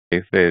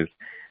It says,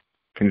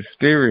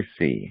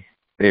 conspiracy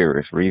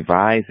theorist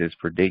revises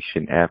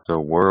prediction after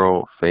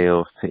world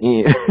fails to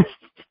end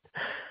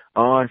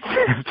on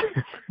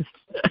September.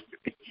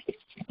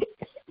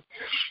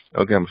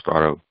 Okay, I'm gonna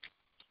start over.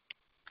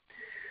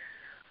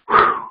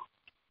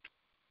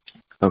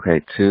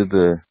 Okay, to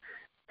the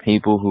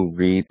people who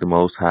read the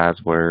Most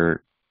High's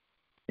word,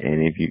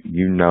 and if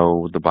you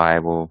know the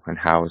Bible and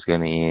how it's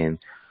gonna end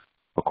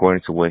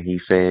according to what He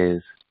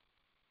says,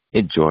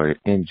 enjoy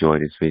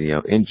this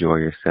video. Enjoy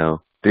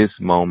yourself. This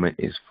moment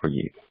is for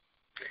you.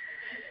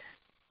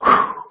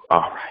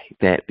 Alright,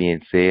 that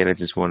being said, I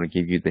just want to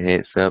give you the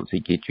heads up to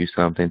get you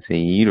something to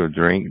eat or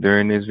drink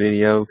during this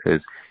video,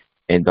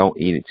 and don't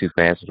eat it too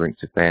fast or drink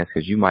too fast,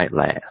 because you might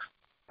laugh.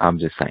 I'm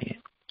just saying,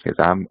 because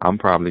I'm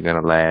probably going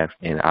to laugh,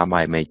 and I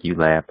might make you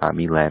laugh by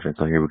me laughing,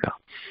 so here we go.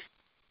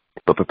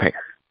 But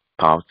prepare.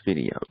 Pause the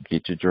video.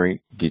 Get your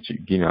drink.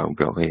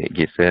 Go ahead.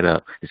 Get set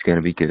up. It's going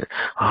to be good.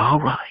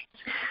 Alright.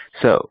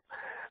 So,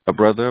 a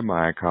brother of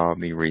mine called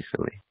me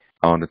recently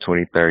on the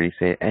 23rd. He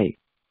said, hey,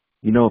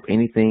 you know of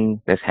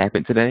anything that's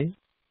happened today?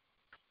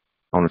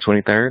 On the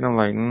 23rd? I'm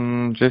like,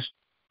 just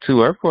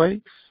 2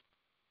 earthquakes.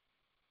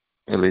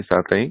 At least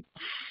I think.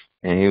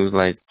 And he was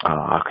like,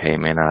 oh, okay,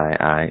 man, all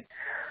right.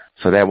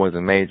 So that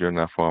wasn't major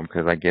enough for him,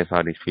 because I guess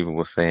all these people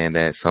were saying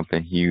that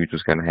something huge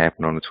was going to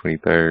happen on the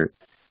 23rd.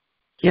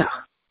 Yeah,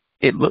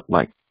 it looked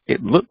like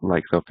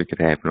something could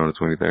happen on the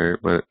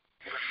 23rd, but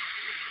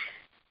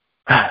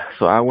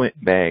so I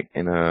went back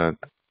and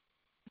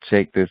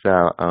checked this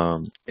out,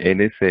 and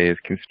it says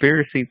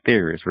conspiracy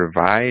theorist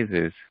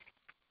revises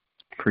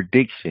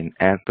prediction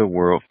after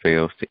world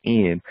fails to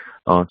end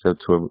on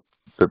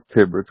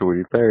September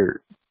 23rd.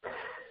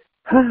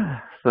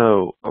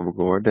 So I'm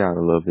going down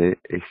a little bit.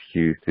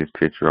 Excuse this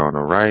picture on the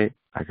right.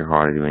 I can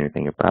hardly do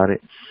anything about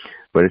it.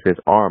 But it says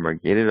armor.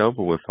 Get it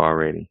over with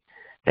already.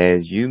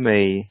 As you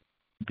may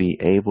be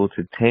able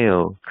to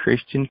tell,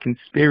 Christian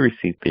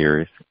conspiracy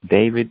theorist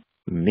David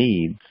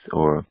Mead's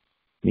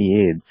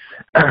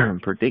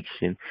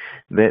prediction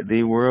that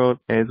the world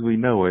as we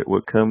know it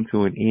would come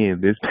to an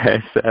end this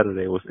past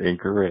Saturday was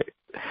incorrect.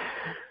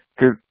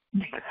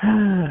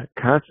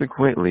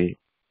 Consequently,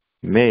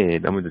 I'm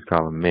going to just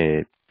call him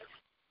Med,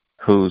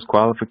 whose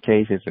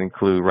qualifications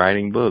include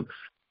writing books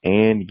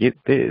and, get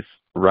this,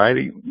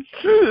 writing,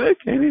 I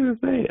can't even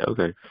say it,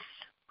 okay.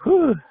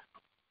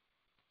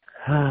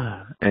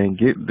 And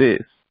get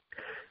this,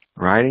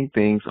 writing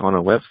things on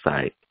a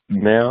website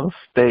now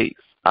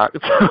states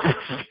October.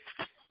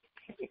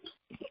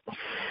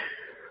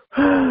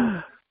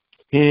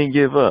 He didn't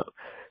give up.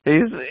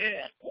 He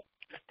said,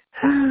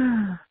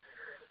 I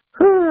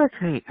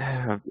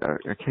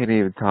can't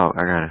even talk.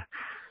 I gotta,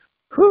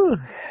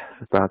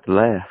 about to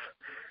laugh.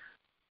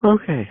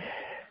 Okay.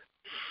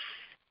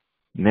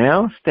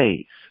 Now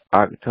states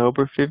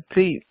October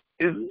 15th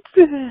is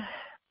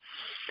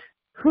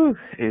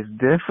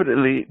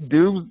definitely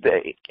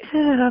doomsday.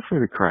 I'm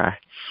gonna cry.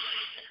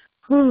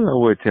 I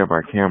would turn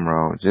my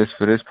camera on just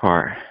for this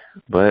part,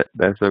 but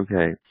that's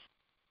okay.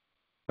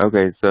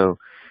 Okay, so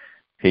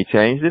he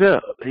changed it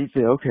up. He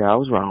said, okay, I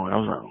was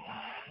wrong.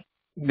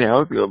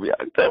 Now it's gonna be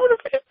October the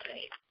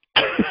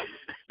 15th.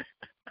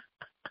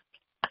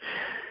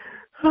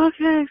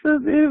 Okay, so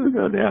there we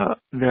go now.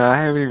 Now,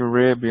 I haven't even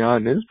read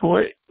beyond this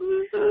point.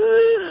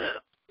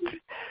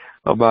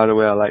 Oh, by the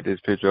way, I like this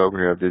picture over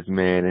here of this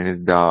man and his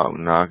dog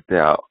knocked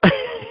out.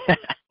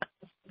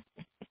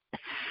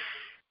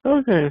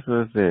 Okay,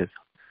 so it says,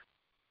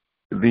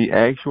 the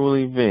actual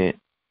event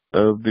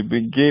of the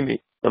beginning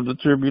of the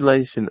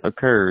tribulation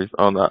occurs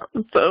on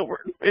October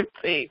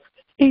 15th.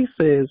 He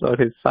says on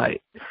his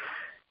site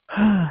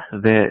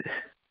that,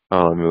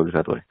 let me look this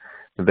out the way.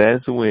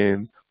 That's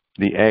when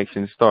the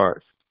action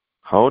starts.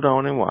 Hold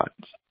on and watch.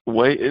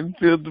 Wait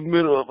until the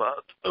middle of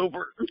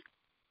October.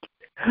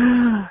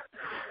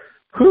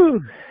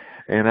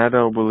 And I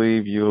don't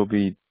believe you'll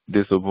be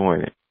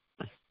disappointed.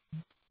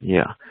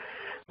 Yeah,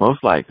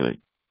 most likely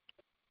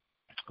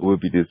we'll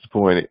be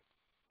disappointed.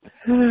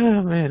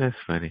 Oh, man, that's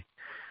funny.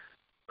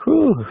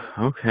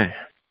 Okay.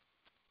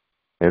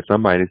 And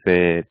somebody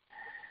said,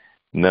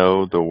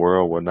 no, the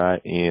world will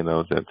not end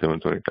on September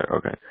 23rd.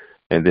 Okay.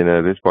 And then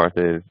this part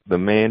says, the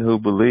man who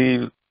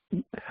believes,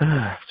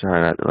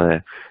 try not to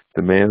laugh,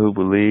 the man who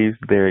believes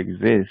there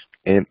exists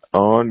an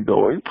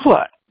ongoing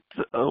plot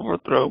to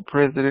overthrow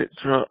President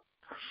Trump,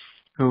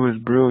 who is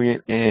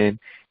brilliant and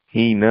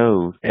he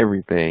knows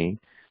everything,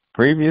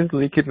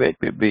 previously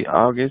connected the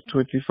August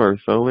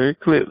 21st solar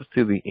eclipse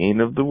to the end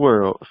of the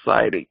world,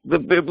 citing the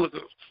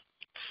biblical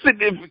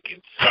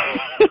significance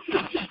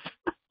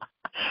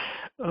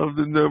of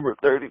the number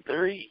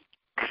 33.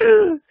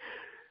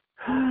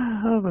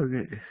 Oh my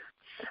goodness.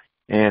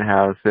 And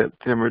how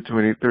September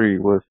 23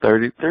 was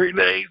 33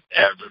 days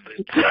after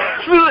the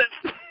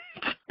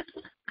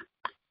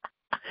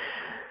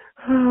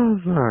Oh,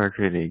 sorry, I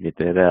couldn't even get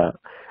that out.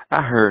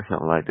 I heard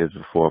something like this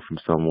before from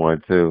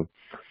someone too.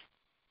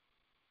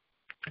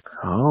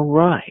 All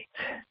right.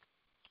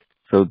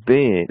 So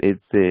then it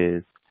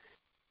says,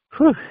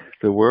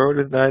 the world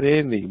is not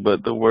ending,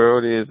 but the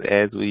world is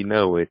as we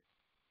know it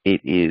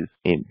It is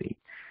ending.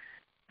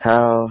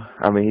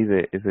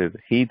 It says,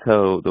 he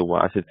told the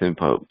Washington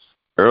Post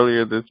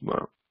earlier this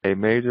month, a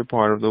major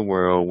part of the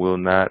world will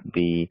not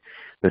be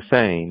the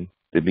same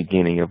the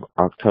beginning of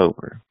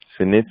October.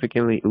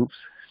 Specifically,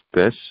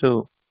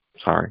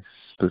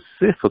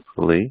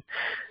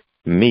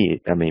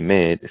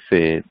 Med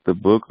said the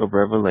book of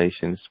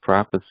Revelations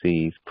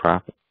prophesies,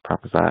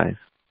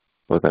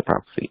 what's that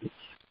prophecies?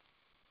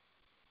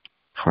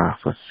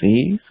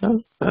 Prophecies,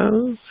 I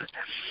suppose,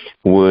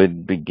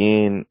 would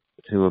begin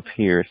to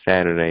appear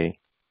Saturday.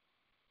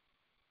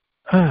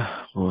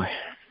 Oh, boy.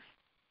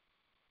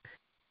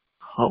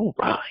 All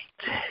right.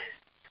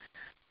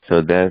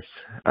 So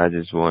I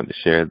just wanted to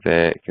share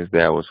that because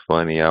that was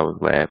funny. I was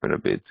laughing a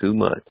bit too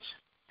much.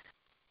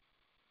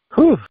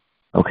 Whew.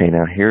 Okay,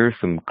 now here are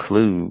some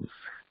clues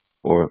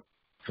or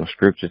some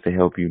scriptures to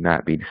help you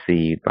not be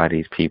deceived by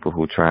these people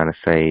who are trying to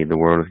say the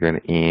world is going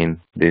to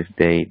end this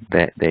date,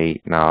 that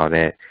date, and all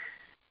that.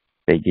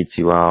 They get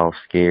you all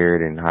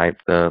scared and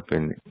hyped up,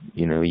 and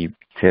you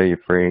tell your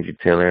friends, you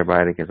tell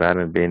everybody, because I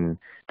done been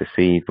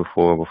deceived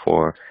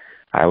before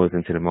I was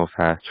into the Most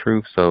High's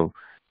truth. So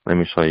let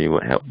me show you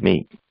what helped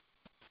me.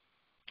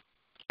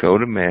 Go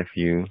to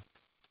Matthew.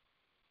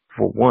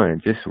 For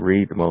one, just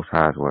read the Most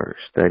High's words,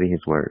 study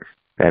His words.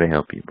 That'll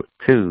help you. But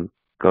two,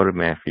 go to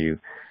Matthew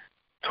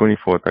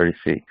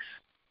 24:36.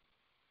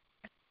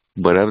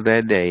 But of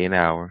that day and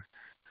hour,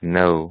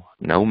 no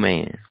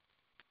man,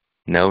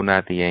 no,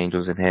 not the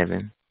angels in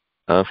heaven,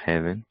 of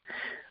heaven,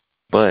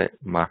 but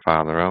my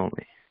Father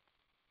only.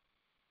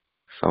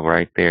 So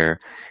right there,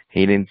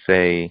 He didn't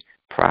say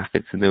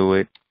prophets knew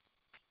it.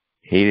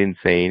 He didn't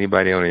say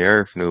anybody on the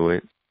earth knew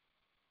it.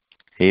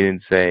 He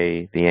didn't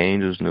say the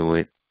angels knew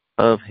it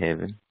of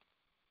heaven.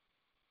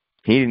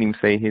 He didn't even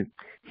say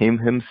him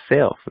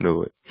himself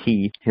knew it.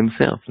 He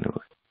himself knew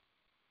it.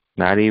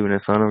 Not even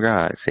the Son of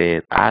God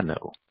said, I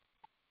know.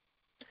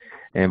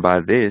 And by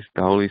this,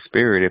 the Holy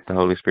Spirit, if the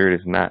Holy Spirit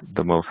is not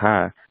the Most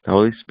High, the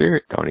Holy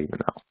Spirit don't even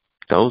know.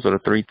 Those are the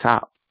three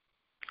top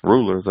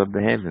rulers of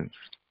the heavens,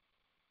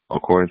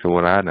 according to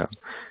what I know.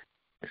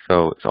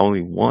 So it's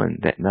only one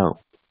that know.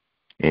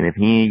 And if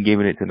He ain't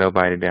giving it to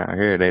nobody down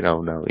here, they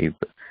don't know either.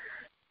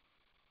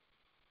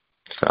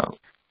 So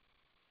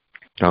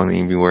don't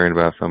even be worried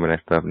about some of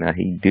that stuff. Now,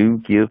 He do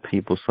give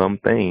people some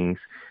things,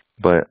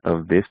 but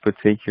of this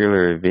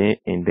particular event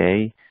and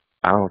day,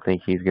 I don't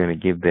think He's going to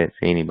give that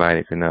to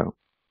anybody to know.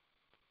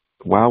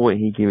 Why would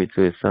He give it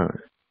to His Son?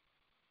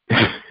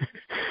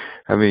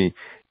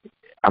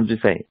 I'm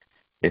just saying,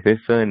 if His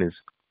Son is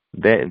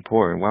that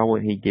important, why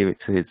wouldn't He give it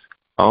to His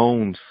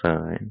own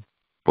Son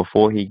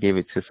before He gave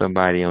it to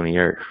somebody on the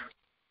earth?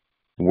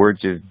 We're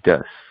just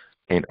dust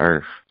and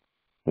earth.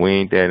 We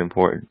ain't that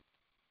important.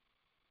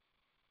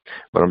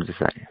 But I'm just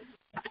saying,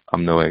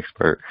 I'm no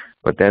expert.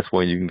 But that's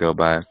one you can go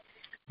by.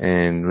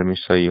 And let me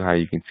show you how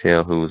you can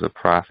tell who's a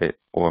prophet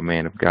or a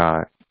man of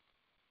God.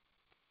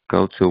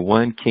 Go to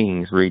 1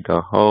 Kings, read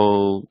the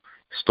whole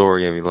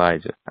story of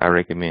Elijah. I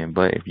recommend.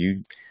 But if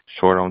you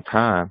short on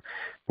time,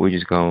 we're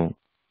just going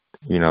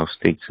to,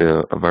 stick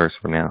to a verse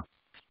for now.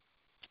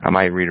 I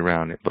might read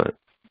around it, but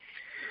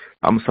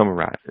I'm going to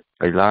summarize it.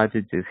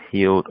 Elijah just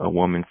healed a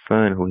woman's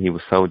son who he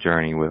was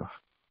sojourning with.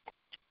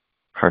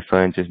 Her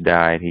son just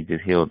died. He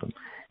just healed him.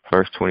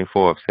 Verse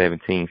 24 of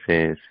 17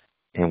 says,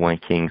 in 1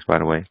 Kings, by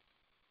the way,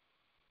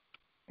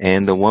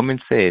 and the woman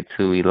said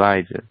to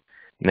Elijah,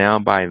 now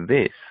by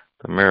this,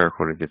 the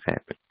miracle that just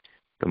happened,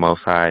 the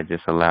Most High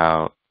just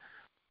allowed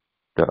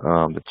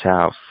the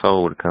child's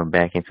soul to come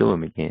back into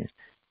him again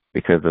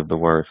because of the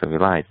words of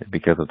Elijah,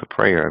 because of the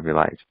prayer of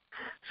Elijah.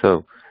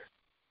 So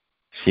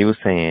she was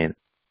saying,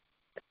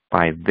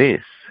 by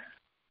this,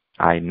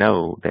 I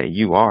know that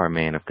you are a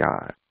man of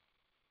God.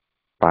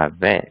 By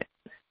that,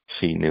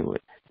 she knew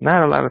it.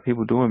 Not a lot of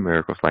people doing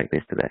miracles like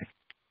this today.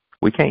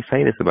 We can't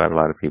say this about a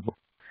lot of people.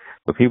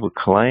 But people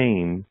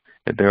claim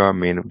that there are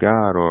men of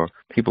God, or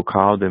people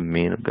call them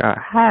men of God.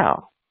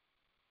 How?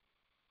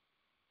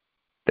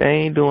 They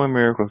ain't doing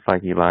miracles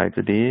like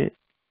Elijah did.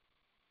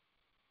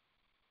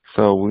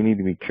 So we need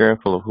to be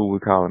careful of who we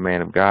call a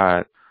man of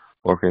God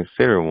or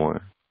consider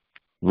one.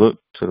 Look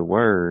to the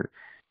word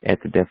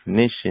at the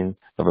definition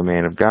of a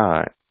man of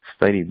God.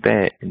 Study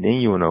that, and then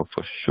you will know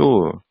for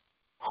sure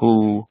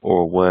who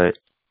or what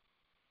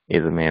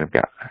is a man of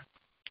God,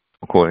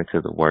 according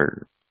to the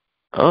word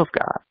of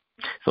God.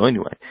 So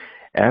anyway,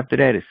 after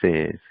that it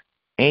says,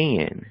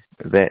 and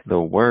that the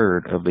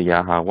word of the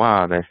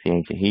Yahweh, that's the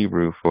ancient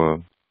Hebrew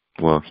word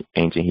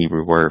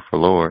for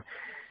Lord.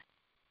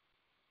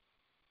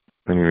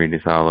 Let me read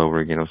this all over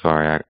again. I'm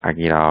sorry, I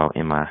get all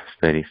in my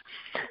studies.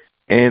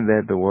 And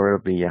that the word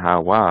of the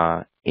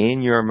Yahweh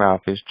in your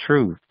mouth is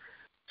truth.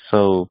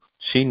 So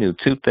she knew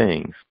two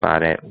things by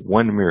that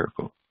one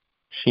miracle.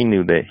 She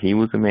knew that he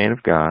was a man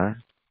of God,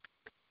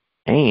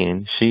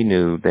 and she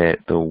knew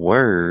that the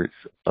words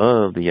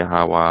of the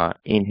Yahweh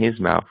in his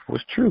mouth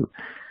was true.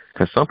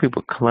 Because some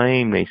people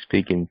claim they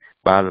speaking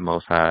by the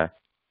Most High,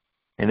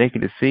 and they can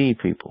deceive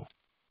people.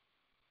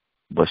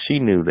 But she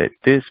knew that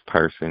this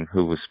person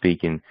who was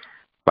speaking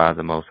by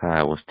the Most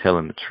High was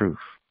telling the truth.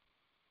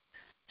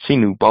 She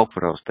knew both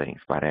of those things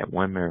by that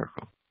one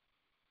miracle.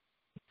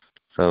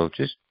 So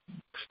just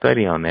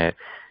study on that.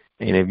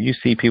 And if you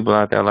see people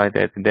out there like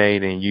that today,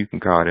 then you can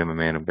call them a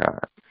man of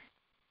God.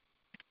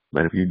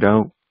 But if you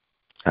don't,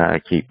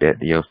 keep that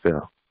to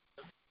yourself.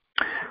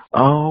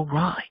 All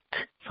right.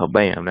 So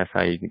bam, that's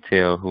how you can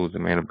tell who's a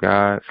man of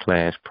God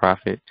 /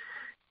 prophet.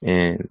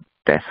 And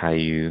that's how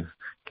you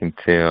can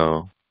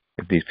tell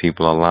if these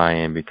people are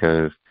lying,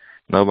 because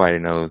nobody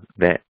knows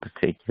that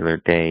particular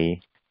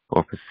day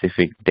or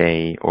specific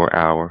day or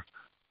hour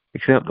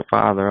except the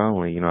Father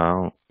only.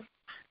 I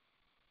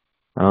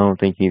don't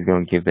think he's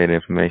going to give that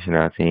information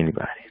out to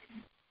anybody.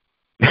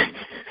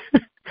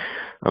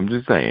 I'm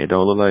just saying, it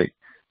don't look like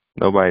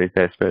nobody's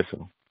that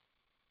special.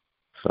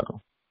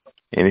 So,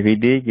 and if he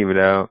did give it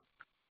out,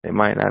 it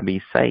might not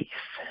be safe.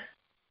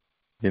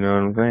 You know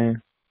what I'm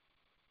saying?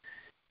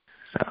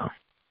 So,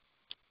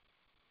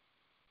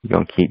 you're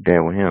going to keep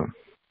that with him,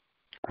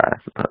 I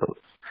suppose.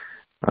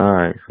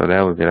 Alright, so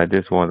that was it. I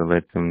just wanted to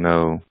let them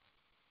know,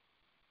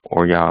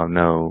 or y'all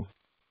know,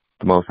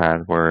 the Most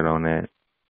High's word on that.